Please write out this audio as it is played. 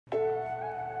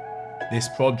This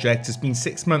project has been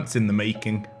 6 months in the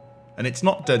making, and it's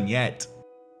not done yet.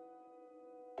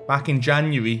 Back in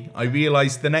January, I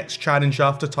realised the next challenge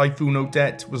after Typhoon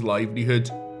Odette was livelihood,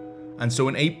 and so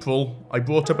in April, I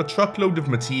brought up a truckload of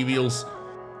materials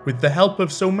with the help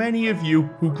of so many of you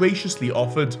who graciously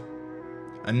offered.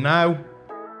 And now,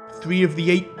 3 of the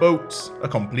 8 boats are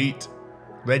complete,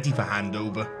 ready for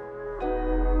handover.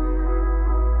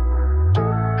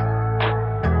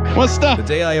 What's that? The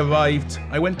day I arrived,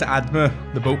 I went to Adma,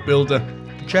 the boat builder,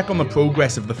 to check on the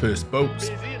progress of the first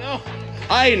boats.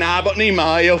 Ay, naabot ni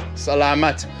maayo.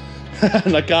 Salamat.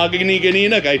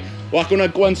 Nagkagani-ganina kay wako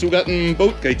nagkuhan sugat ng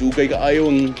boat kay dugay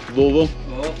kaayo ang Roro.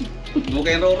 Oo.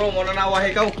 Dugay ang Roro mo na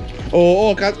nawahi ka.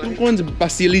 Oo, kuhan sa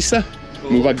Basilisa.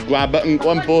 Magwaba ang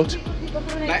kuhan boat.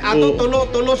 Kay ato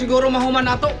tulo siguro mahuman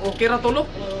ato. Okay ra tulo.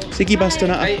 Sige, basta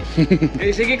na. Ay,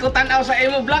 sige ko tanaw sa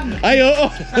imo vlog. Ay,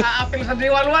 oo. Sa apil sa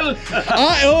Diwalwal.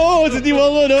 Ay, oo, sa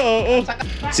Diwalwal, oo.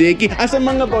 Sige, asa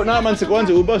mga boat naman sa kuhan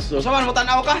sa ubos. Sa man mo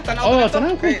tanaw ka? Oo,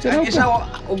 tanaw ko. Ang isa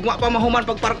ugma pa mahuman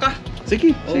pagparka.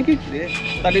 Sige, sige.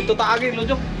 Dito taagi,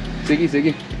 Lujo.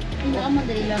 Sige.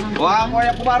 Wah, ko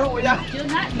ya kubaro ya.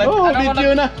 Oh,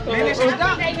 video na. Linis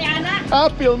isda.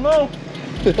 Apil mo.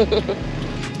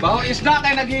 Baho isda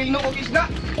kay naghilno og isda.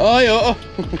 Ay, oo.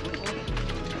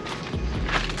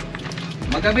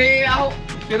 Magabi ako,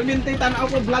 perminti tanaw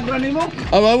ko vlog ra nimo.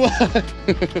 Amawa.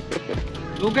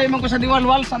 Dugay man ko sa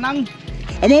Diwalwal sanang.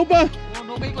 Amaw pa.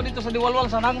 Dugay ko dito sa Diwalwal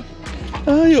sanang.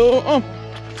 Ay, oo.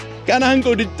 Kanahan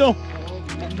ko dito.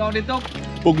 Pugnaw dito.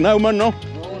 Pugnaw man, no?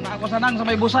 Oo, na ako sanang sa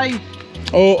may busay.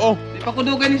 Oo. Di pa ko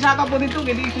dugay ni Saka po dito,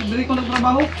 kaya dili ko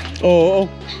nagtrabaho. Oo.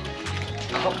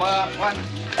 Ako pa, Juan.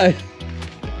 Ay.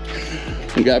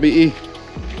 Ang gabi eh.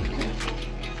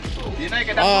 Di na,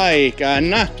 kada. Ay,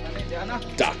 kana.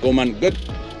 Dako man good.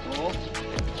 Oo.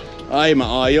 Ay,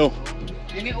 maayo.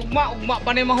 Dini ugma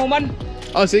pa ni mahuman.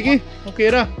 Ah, sige.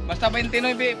 Okay ra. Basta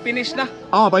 29 finish na.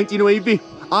 Ah, 29.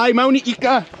 Ay, mau ni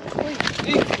Ika.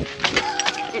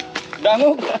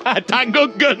 Dangog.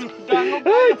 Tagog good.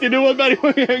 Ay, tinuwag ba rin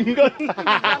mo yung good.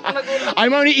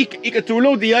 Ay, mau ni Ika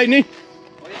tulo di ay ni.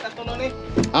 Ulit ang tulo ni.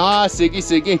 Ah, sige.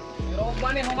 Pero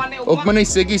ugma ni, human ni ugma. Ugma ni,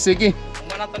 sige.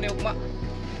 Ugma na to ni ugma.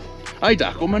 Ay,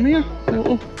 dako man na yan.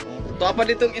 Oo. Tuwa pa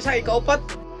ditong isa, ikaupat.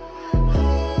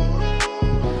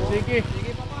 Sige.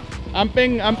 Sige papa.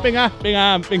 Amping.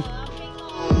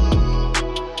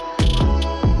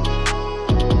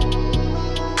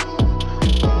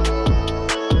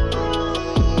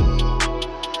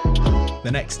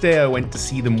 The next day I went to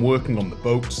see them working on the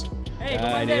boats. Hey,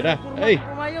 Kumander. Hey.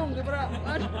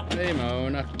 Ay, mau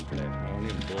na. Mau ni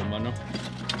Puma, no?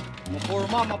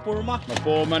 Mapurma.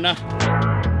 Mapuma na.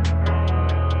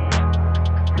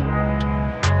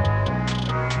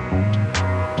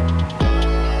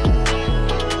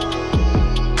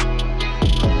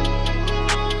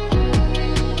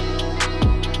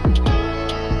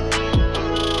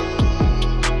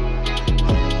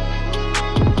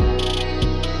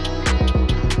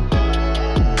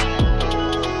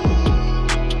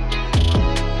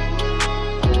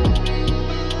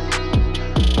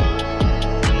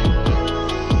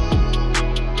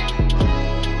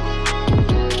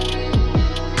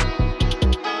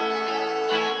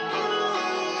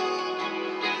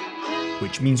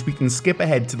 Which means we can skip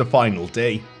ahead to the final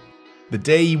day. The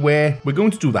day where we're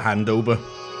going to do the handover.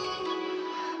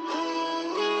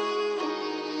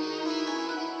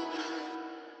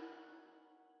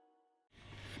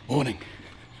 Morning.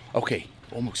 Okay,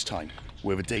 almost time.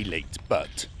 We're a day late,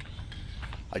 but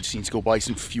I just need to go buy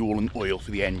some fuel and oil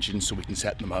for the engine so we can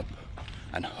set them up.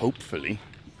 And hopefully,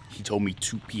 he told me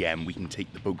 2 PM we can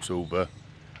take the boats over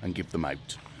and give them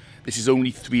out. This is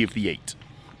only 3 of the 8.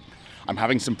 I'm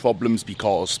having some problems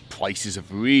because prices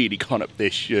have really gone up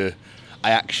this year.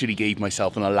 I actually gave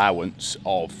myself an allowance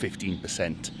of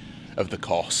 15% of the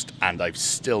cost, and I've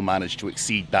still managed to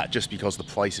exceed that just because the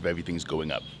price of everything's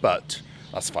going up. But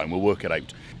that's fine, we'll work it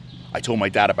out. I told my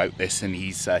dad about this, and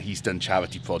he's done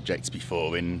charity projects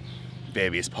before in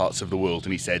various parts of the world,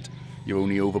 and he said, you're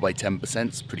only over by 10%,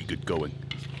 it's pretty good going.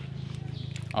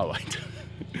 All right,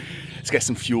 let's get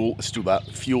some fuel, let's do that.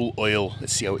 Fuel, oil,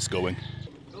 let's see how it's going.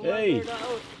 Hey,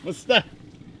 musta?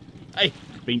 Ay,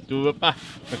 pintura pa.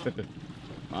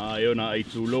 Ayaw na ay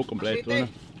tulo, kompleto na.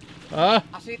 Ha?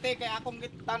 Asite, kaya akong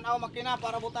tanaw makina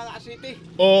para butang asite.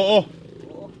 Oo.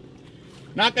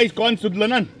 Nakay kuan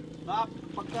sudlanan.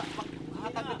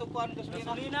 Paghatag ito kuan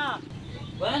gasolina.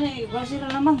 Wala na, basi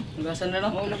na naman. Gasan na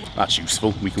lang. That's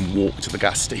useful, we can walk to the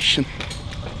gas station.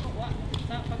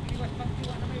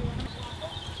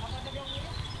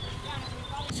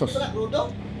 Sos.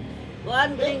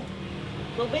 Kuan, bring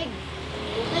tubig.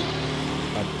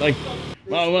 Patay.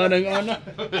 Mama ng anak.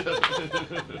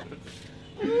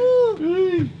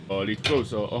 Oh,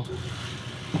 Litros, oo.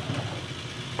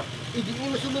 Hindi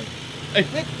mo masulod. Ay!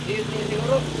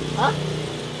 Siguro. Ha?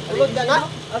 Sulod na nga?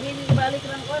 Ang ibalik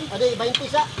lang kon. Ade,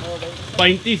 20 sa.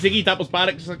 20, sige, tapos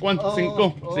parek sa kwan, 5.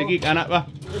 Sige, anak pa.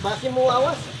 Basi mo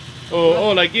awas.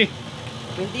 Oo, lagi.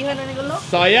 Pintingan na ni Gulo.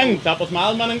 Sayang, tapos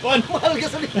mahal man ang kwan. Mahal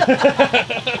ka sa lita.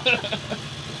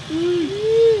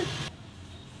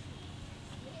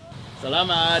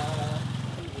 Salamat.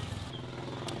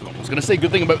 I was going to say, good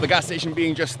thing about the gas station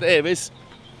being just there is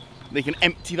they can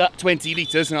empty that 20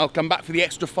 litres and I'll come back for the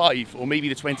extra 5, or maybe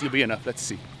the 20 will be enough. Let's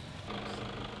see.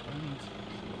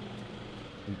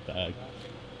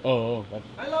 Oh.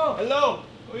 Hello! Hello!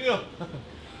 Uyo!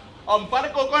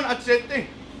 Para ko kon at sete.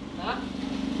 Ha?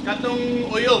 Katong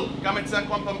oil gamit sa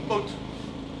kwan pang boat.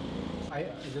 I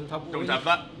don't have Don't have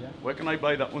that? Yeah. Where can I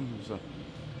buy that one? So.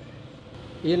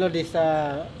 You know this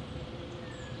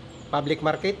public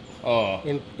market? Oh.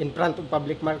 In front of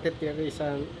public market there is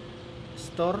a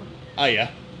store. Ah, yeah.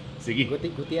 Sige.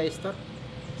 Guti ay store.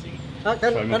 Sige.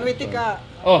 Can we take a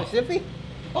Oh. selfie?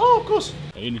 Oh, of course.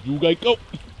 Ayun, nagugay ko.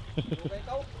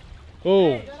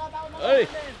 Oh. Hey.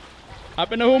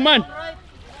 Happy na human.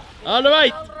 All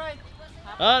right.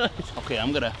 Okay,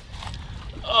 I'm gonna.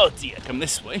 Oh dear, come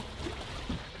this way.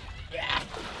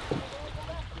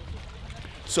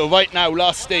 So right now,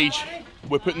 last stage,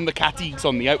 we're putting the Katigs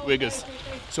on the Outriggers.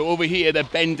 So over here, they're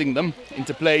bending them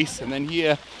into place, and then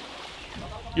here,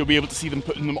 you'll be able to see them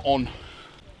putting them on.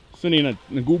 So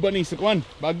naguba ni sa kwan,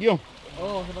 Bagyo.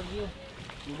 Oh, sa Bagyo.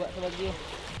 Guba sa Bagyo.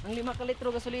 Ang 5 ka litro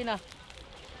gasolina.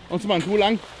 Ang saman,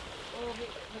 kulang. Oh,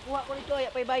 nakuha ko nito, ay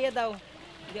pay bayad daw.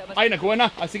 Ay, nakuha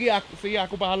na. Ah, sige,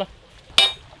 ako bahala.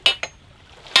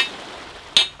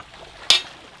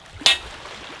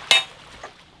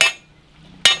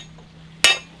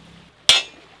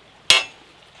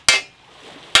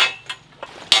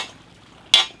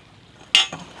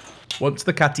 Once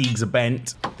the Katigs are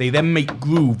bent, they then make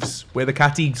grooves where the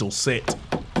Katigs will sit.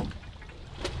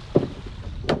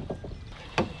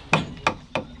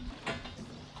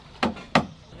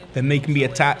 Then they can be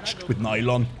attached with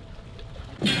nylon.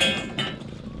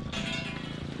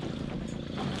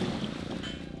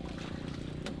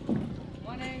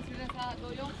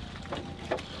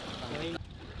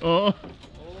 Oh.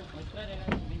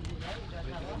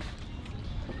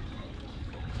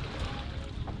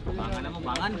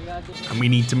 And we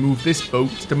need to move this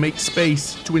boat to make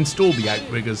space to install the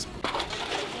Outriggers.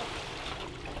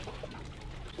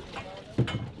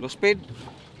 Low speed.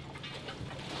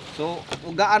 So,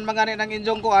 ugaan man gani ng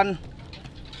injong kuan.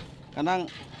 Kanang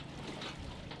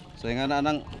so nga na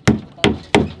nang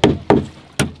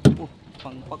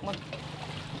pangpak man.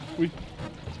 Uy.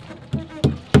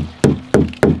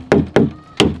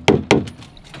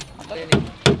 Atay ni.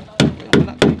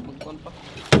 Wala magkuan pa.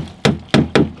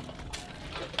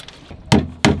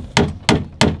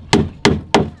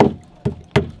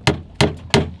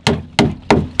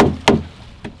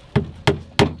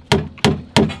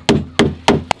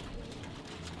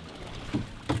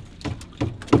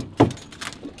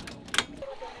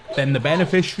 Then the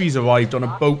beneficiaries arrived on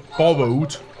a boat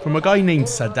borrowed from a guy named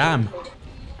Saddam.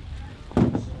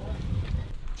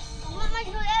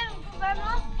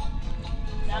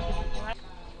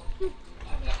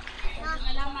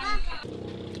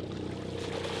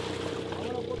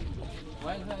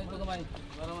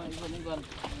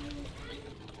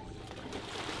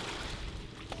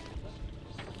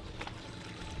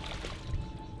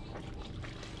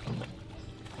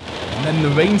 And then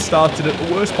the rain started at the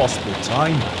worst possible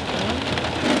time.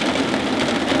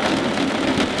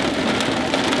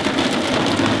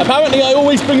 Apparently I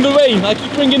always bring the rain. I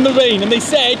keep bringing the rain, and they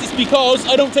said it's because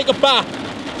I don't take a bath.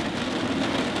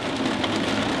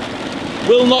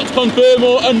 Will not confirm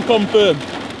or unconfirm.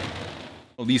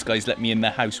 Well, these guys let me in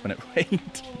their house when it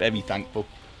rained. Very thankful.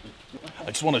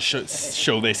 I just want to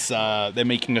show this. They're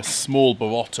making a small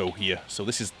barotto here. So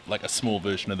this is like a small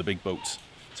version of the big boats.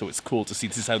 So it's cool to see.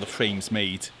 This is how the frame's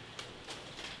made.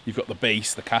 You've got the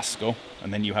base, the casco,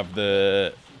 and then you have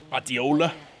the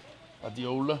badiola,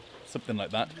 something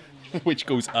like that, which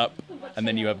goes up, and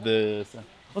then you have the...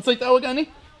 What's it tawag ani?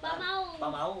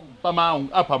 Pamaong. Pamaong.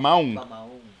 Ah, pamaong.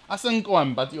 Asan ko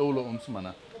ang badiola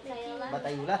unsumana?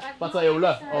 Batayula.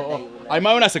 Batayola. Oo. Ay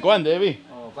mao na sa kuan, Devi.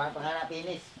 Oh, paano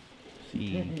pinis?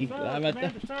 Sige, salamat.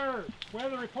 Sir,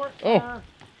 weather report, Oh. sir.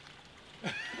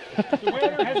 The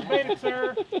weather has abated,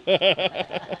 sir.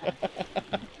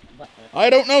 I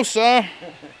don't know, sir.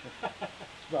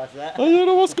 Basa. I don't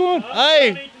know what's going on.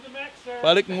 Ay, To the max, sir.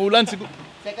 balik ng ulan.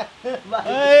 Teka.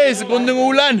 Ay, segundong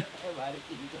ulan.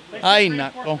 Ay,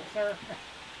 nako. Sir.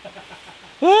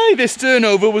 Aye, this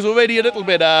turnover was already a little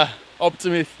bit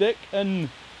optimistic, and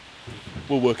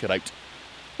we'll work it out.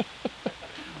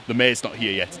 The mayor's not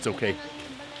here yet, it's okay.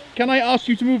 Can I ask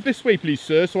you to move this way, please,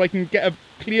 sir, so I can get a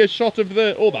clear shot of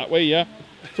the... Oh, that way, yeah.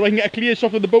 So I can get a clear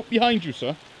shot of the boat behind you,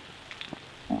 sir.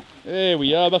 There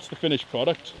we are, that's the finished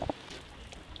product.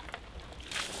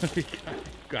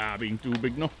 Being too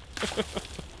big, no?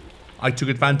 I took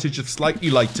advantage of slightly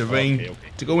lighter rain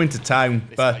to go into town,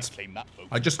 but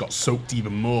I just got soaked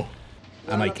even more.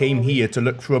 And I came here to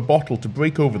look for a bottle to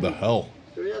break over the hull.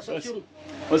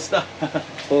 Basta.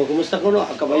 Oh, kumusta ko no?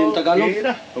 Kabayong Tagalog? Okay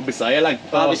na. O, Bisaya lang.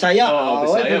 Bisaya? Oo,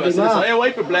 Bisaya. Bisaya,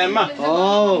 way problema.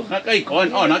 Oh. Nakay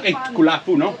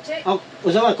Kulafu, no?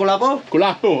 Usaman, Kulafu?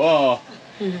 Kulafu, oo.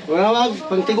 Wala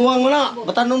pangtiguan mo na.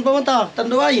 Batanon pa man ta.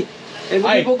 Tanduay.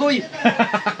 Ay. Bugoy.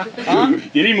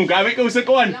 Dili, mugamit ko sa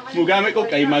kuwan. Mugamit ko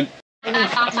kay mag...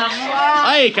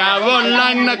 Ay, karon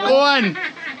lang na kuwan.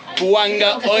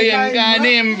 Buwanga oy ang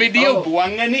ganim video.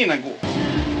 Buwanga ni nagu.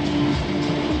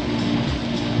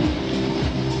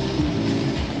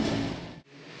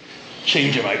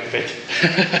 Change of outfit.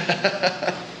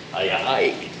 Aye,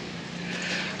 aye.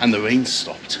 And the rain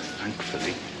stopped,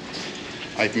 thankfully.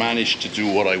 I've managed to do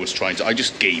what I was trying to. I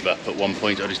just gave up at one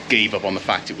point. I just gave up on the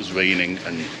fact it was raining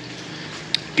and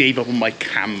gave up on my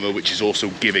camera, which is also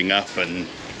giving up, and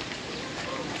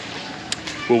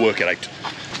we'll work it out.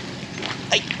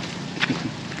 Aye.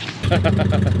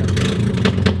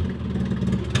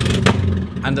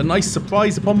 And a nice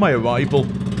surprise upon my arrival.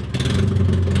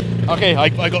 Okay, I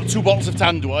got 2 bottles of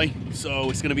Tanduay, so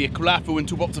it's going to be a Kulafu and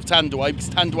 2 bottles of Tanduay, because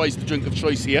Tanduay is the drink of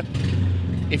choice here.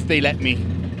 If they let me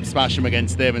smash them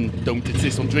against there and don't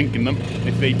insist on drinking them.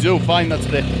 If they do, fine, that's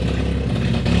it.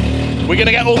 We're going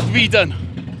to get all 3 done,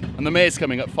 and the mayor's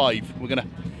coming at 5. We're going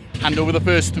to hand over the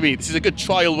first 3. This is a good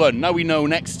trial run. Now we know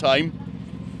next time,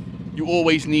 you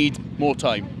always need more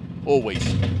time. Always.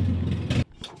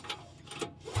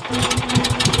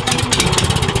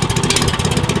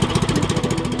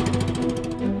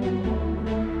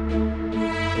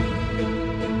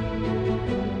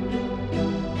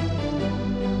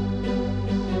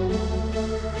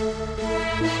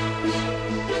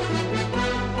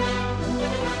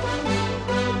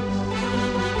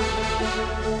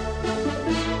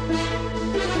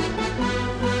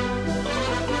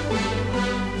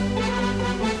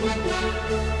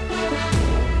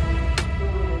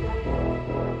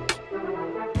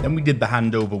 Then we did the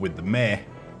handover with the mayor,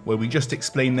 where we just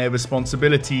explained their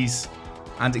responsibilities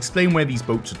and explained where these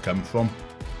boats had come from.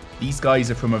 These guys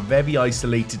are from a very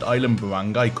isolated island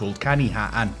barangay called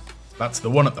Kanihatan. That's the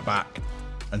one at the back,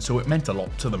 and so it meant a lot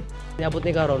to them. Niabot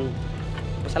ni karon.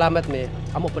 Pasalamat mi,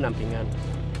 amo panampingan.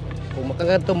 Kung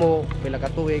makaganto mo pila ka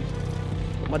tuig,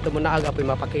 madto mo na aga pa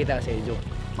mapakita sa inyo.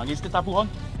 Magis kita puhon?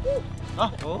 Ah,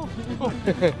 oh.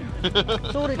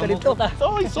 Sorry ka dito.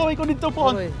 Sorry ko dito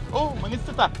po. Sorry. Oh, mangis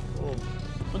ta. Oh.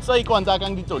 Unsay ko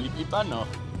andagang dito, lipipan no.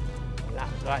 Wala,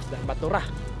 gas na batura.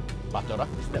 Bato ra?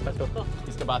 Isda bato.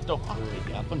 Isda bato. Ah,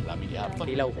 yapon, lami yapon.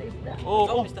 Ilaw.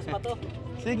 Oh, Istas bato.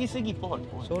 sige, pohon.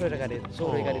 Sorry ka dito.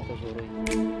 Sorry ka dito, sorry.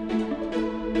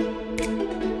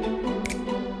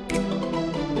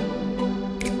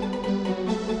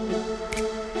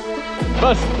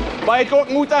 Bas, bayad ko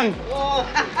ang utang.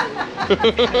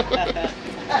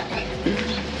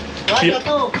 Wala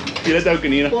to. Pila daw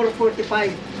kanina? 445.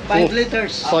 5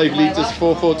 liters. 5 liters,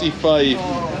 445.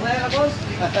 Kamay ka, boss?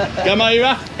 Gamay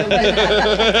ba?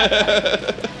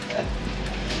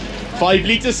 5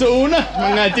 liters sa una.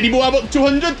 Mga hindi mo abot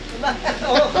 200.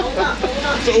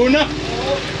 Sa una.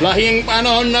 Lahing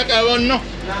panahon na kawan, no?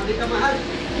 Lagi ka mahal.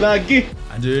 Lagi.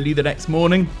 And early the next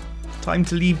morning, time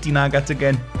to leave Dinagat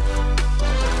again.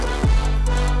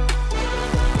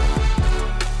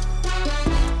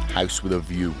 House with a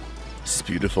view. This is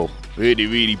beautiful. Really,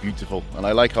 really beautiful. And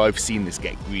I like how I've seen this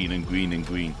get green and green and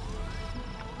green.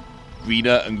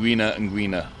 Greener and greener and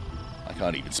greener. I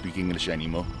can't even speak English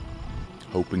anymore.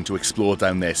 Hoping to explore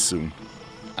down there soon.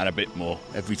 And a bit more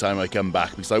every time I come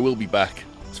back, because I will be back.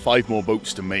 There's 5 more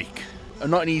boats to make. And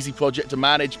not an easy project to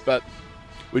manage, but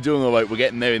we're doing all right. We're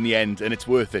getting there in the end, and it's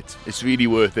worth it. It's really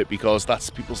worth it, because that's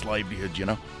people's livelihood, you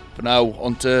know. For now,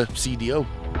 on to CDO.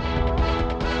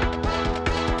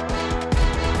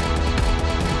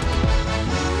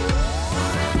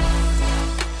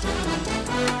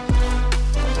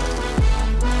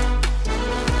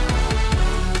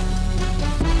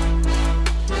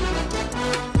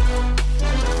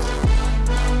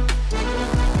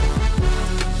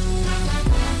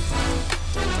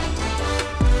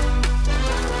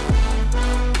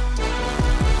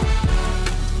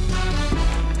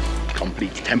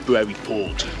 Temporary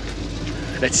port.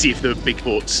 Let's see if the big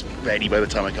boats ready by the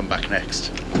time I come back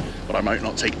next. But I might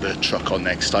not take the truck on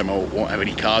next time, I won't have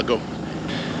any cargo.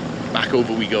 Back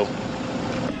over we go.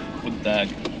 Buntag.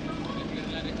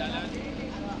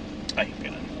 Ay,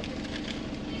 ganun.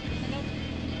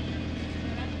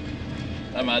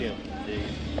 Tamad.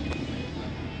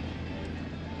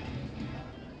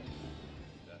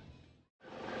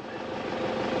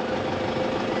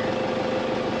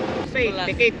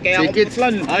 Ticket, kaya ako Ticket.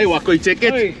 puslan. Ay, wakoy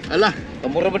ticket. Ay. Ala.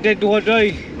 Kamura ba tayo duha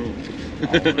day?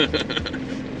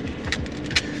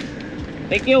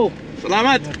 Thank you.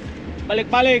 Salamat.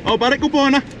 Balik-balik. Oh, balik ko po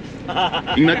na.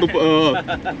 Ingat ko po.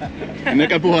 Ingat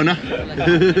ka po na.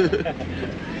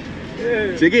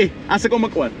 Sige, asa ko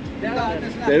magkuhan?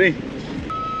 Sige.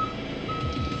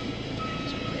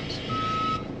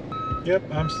 Yep,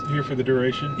 I'm here for the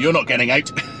duration. You're not getting out.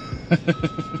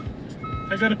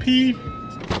 I gotta pee.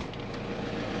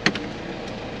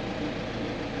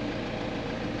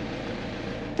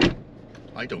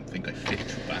 I don't think I fit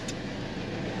through that.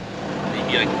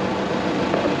 Maybe I...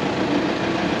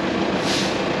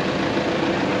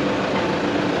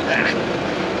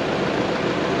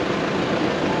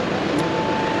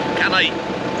 Can I?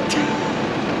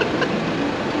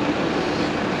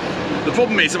 The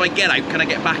problem is, if I get out, can I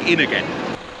get back in again?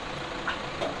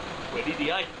 Where did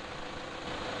I?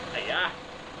 Yeah.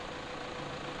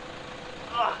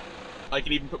 I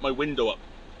can even put my window up.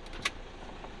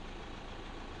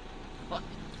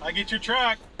 I get your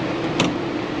track.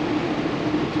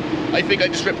 I think I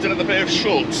just ripped another pair of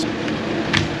shorts.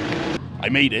 I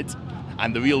made it,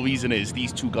 and the real reason is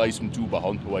these two guys from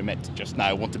Dubajon, who I met just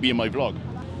now, want to be in my vlog.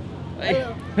 Hey.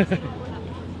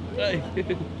 Hey.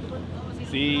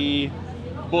 Si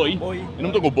Boy.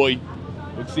 Inom to ko Boy.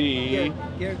 Let's see.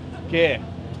 Ke.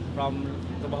 From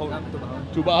Tubahon.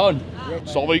 Dubajon.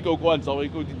 Sorry ko kuan, sorry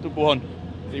ko dito Dubajon.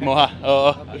 Di mo ha.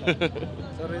 Oo.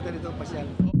 Sorry dito pasyal.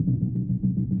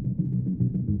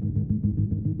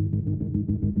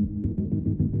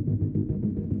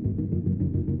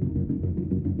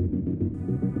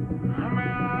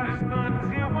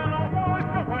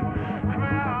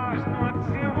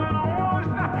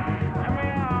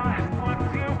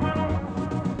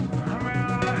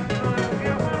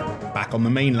 Back on the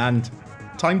mainland,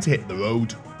 time to hit the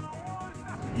road.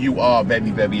 You are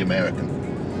very, very American.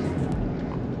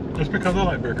 Just because I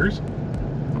like burgers.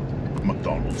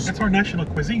 McDonald's. That's our national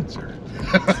cuisine, sir.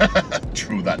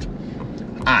 True that.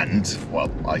 And, well,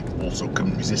 I also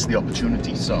couldn't resist the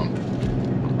opportunity, so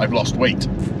I've lost weight.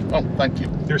 Oh, thank you.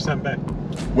 There's some back.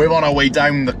 We're on our way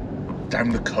down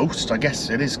the coast. I guess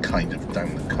it is kind of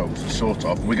down the coast, sort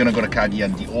of. We're gonna go to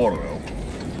Katig de Oro.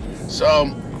 So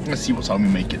let's see what time we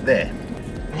make it there.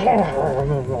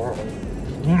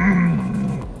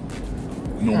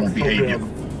 Normal behavior.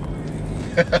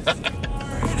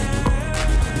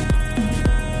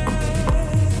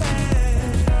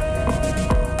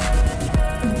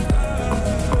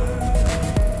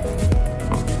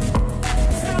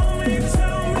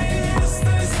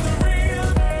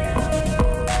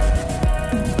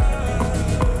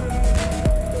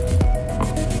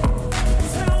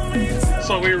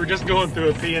 So we were just going through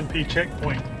a PNP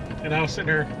checkpoint, and I was sitting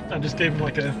there. I just gave him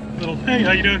like a little, "Hey,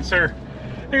 how you doing, sir?"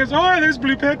 He goes, "Oh, there's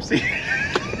blue Pepsi."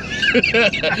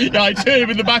 Yeah, I heard him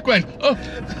in the background. Oh,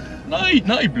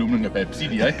 nej, blooming a Pepsi,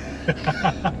 yeah.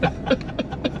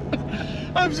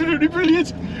 Absolutely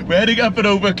brilliant. We're heading up and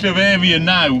over Kulafu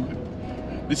now.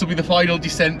 This will be the final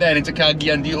descent then into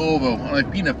Katig de Oro, and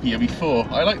I've been up here before.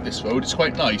 I like this road, it's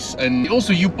quite nice. And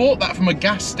also, you bought that from a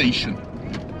gas station.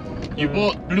 You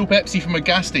bought blue Pepsi from a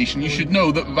gas station. You should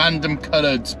know that random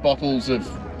coloured bottles of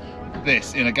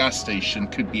this in a gas station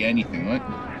could be anything, right?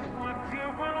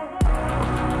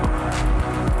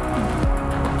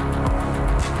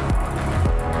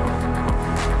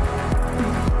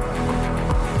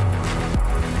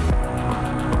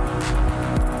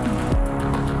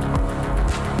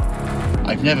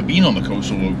 I've never been on the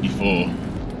coastal road before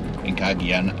in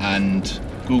Katig, and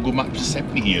Google Maps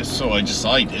sent me here, so I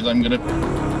decided I'm gonna...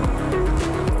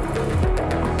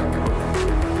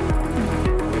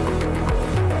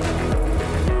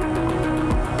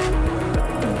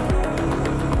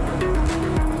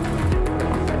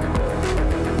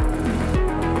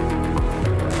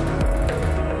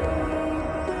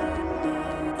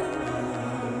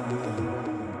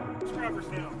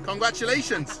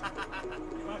 Congratulations!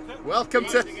 Welcome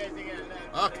to...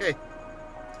 Okay.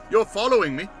 You're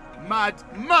following me?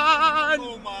 Madman!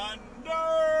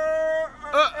 Kumander!